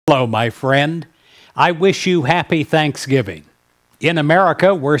Hello, my friend. I wish you happy Thanksgiving. In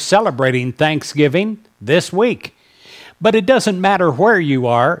America, we're celebrating Thanksgiving this week. But it doesn't matter where you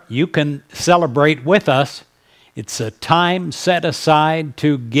are, you can celebrate with us. It's a time set aside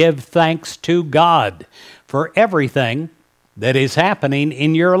to give thanks to God for everything that is happening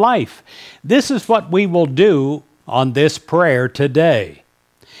in your life. This is what we will do on this prayer today.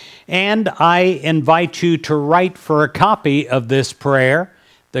 And I invite you to write for a copy of this prayer,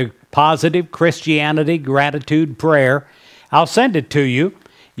 the Positive Christianity Gratitude Prayer. I'll send it to you.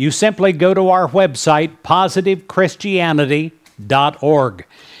 You simply go to our website, positivechristianity.org,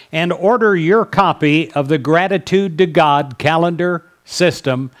 and order your copy of the Gratitude to God calendar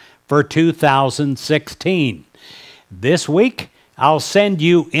system for 2016. This week, I'll send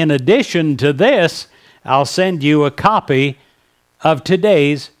you, in addition to this, I'll send you a copy of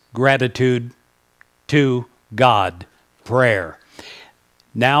today's Gratitude to God prayer.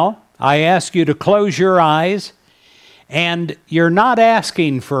 Now, I ask you to close your eyes, and you're not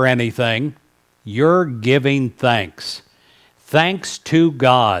asking for anything, you're giving thanks. Thanks to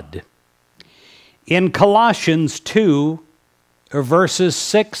God. In Colossians 2, verses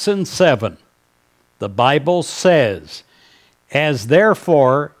 6 and 7, the Bible says, "As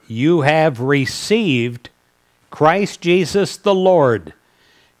therefore you have received Christ Jesus the Lord,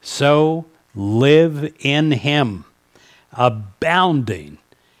 so live in him, abounding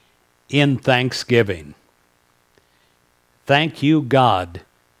in thanksgiving." Thank you, God,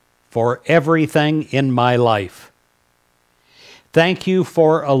 for everything in my life. Thank you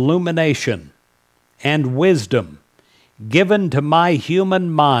for illumination and wisdom given to my human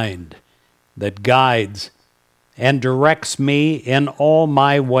mind that guides and directs me in all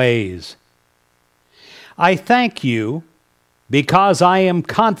my ways. I thank you because I am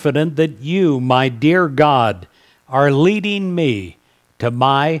confident that you, my dear God, are leading me to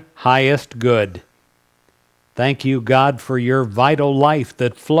my highest good. Thank you, God, for your vital life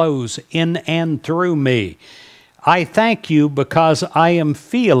that flows in and through me. I thank you because I am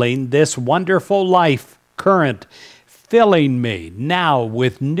feeling this wonderful life current filling me now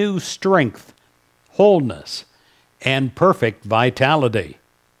with new strength, wholeness, and perfect vitality.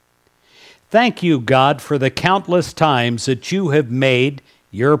 Thank you, God, for the countless times that you have made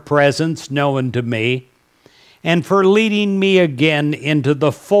your presence known to me, and for leading me again into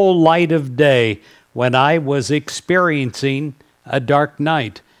the full light of day when I was experiencing a dark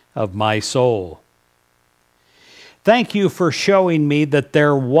night of my soul. Thank you for showing me that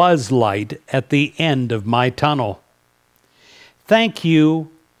there was light at the end of my tunnel. Thank you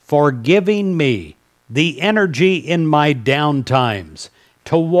for giving me the energy in my down times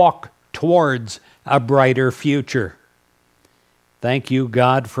to walk towards a brighter future. Thank you,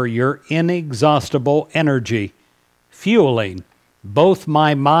 God, for your inexhaustible energy, fueling both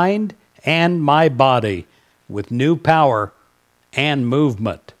my mind and my body with new power and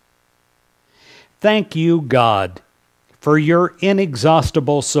movement. Thank you, God, for your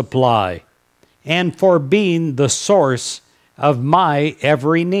inexhaustible supply and for being the source of my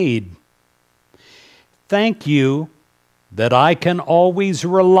every need. Thank you that I can always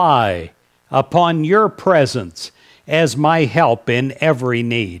rely upon your presence as my help in every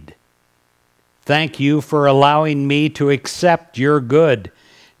need. Thank you for allowing me to accept your good,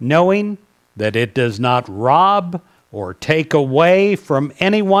 knowing that it does not rob or take away from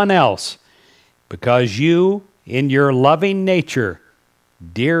anyone else, because you, in your loving nature,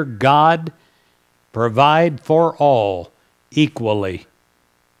 dear God, provide for all equally.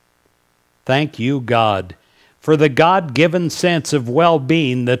 Thank you, God, for the God-given sense of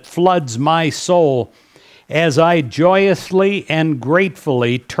well-being that floods my soul as I joyously and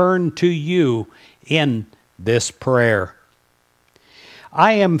gratefully turn to you in this prayer.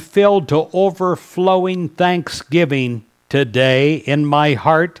 I am filled to overflowing thanksgiving today in my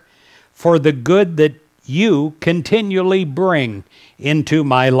heart for the good that you continually bring into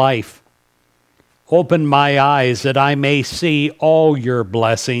my life. Open my eyes that I may see all your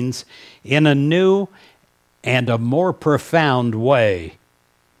blessings in a new and a more profound way.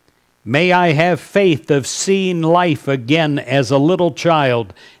 May I have faith of seeing life again as a little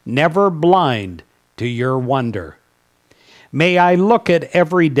child, never blind to your wonder. May I look at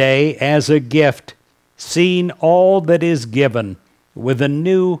every day as a gift, seeing all that is given with a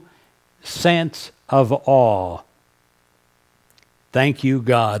new sense of awe. Thank you,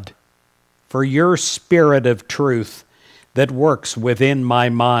 God, for your spirit of truth that works within my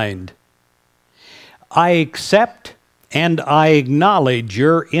mind. I accept and I acknowledge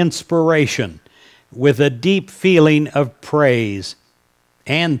your inspiration with a deep feeling of praise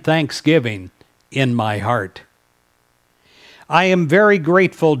and thanksgiving in my heart. I am very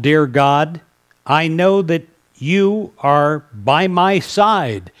grateful, dear God. I know that you are by my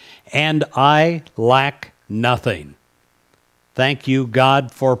side, and I lack nothing. Thank you,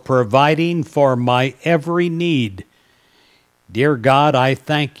 God, for providing for my every need. Dear God, I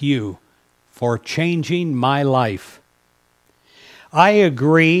thank you for changing my life. I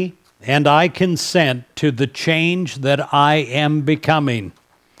agree and I consent to the change that I am becoming.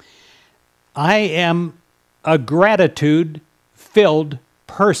 I am a gratitude-filled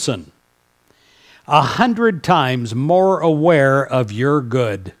person, 100 times more aware of your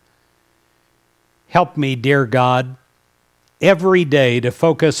good. Help me, dear God, every day to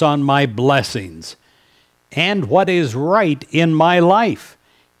focus on my blessings and what is right in my life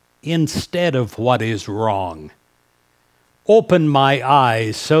instead of what is wrong. Open my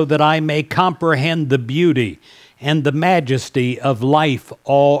eyes so that I may comprehend the beauty and the majesty of life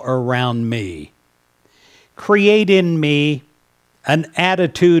all around me. Create in me an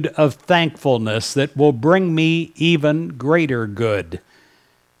attitude of thankfulness that will bring me even greater good.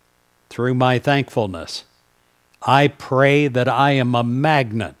 Through my thankfulness, I pray that I am a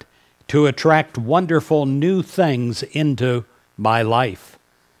magnet to attract wonderful new things into my life.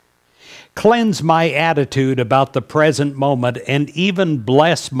 Cleanse my attitude about the present moment and even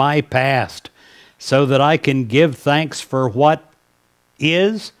bless my past so that I can give thanks for what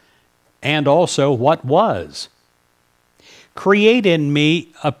is and also what was. Create in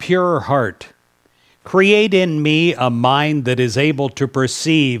me a pure heart. Create in me a mind that is able to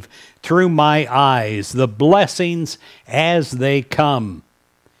perceive through my eyes the blessings as they come.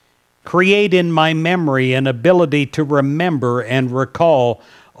 Create in my memory an ability to remember and recall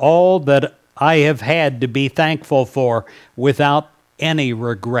all that I have had to be thankful for without any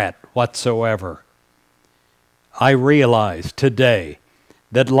regret whatsoever. I realize today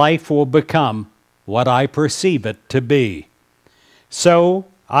that life will become what I perceive it to be. So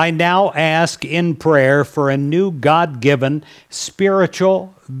I now ask in prayer for a new God-given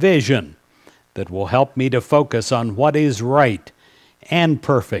spiritual vision that will help me to focus on what is right and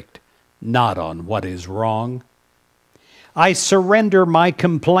perfect, not on what is wrong. I surrender my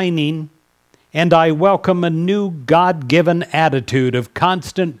complaining, and I welcome a new God-given attitude of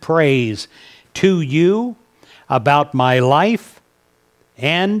constant praise to you about my life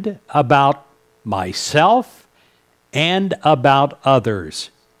and about myself and about others.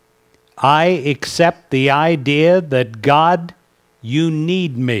 I accept the idea that, God, you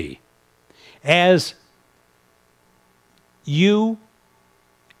need me, as you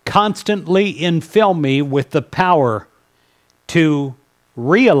constantly infill me with the power to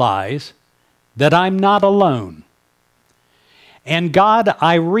realize that I'm not alone. And God,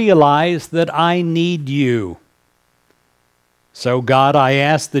 I realize that I need you. So God, I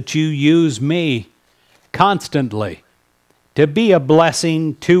ask that you use me constantly to be a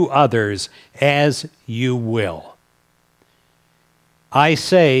blessing to others as you will. I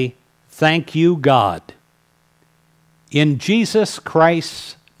say, thank you, God. In Jesus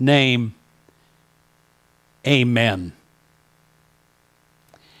Christ's name, amen.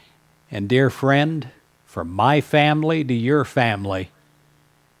 And dear friend, from my family to your family,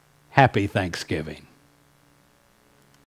 happy Thanksgiving.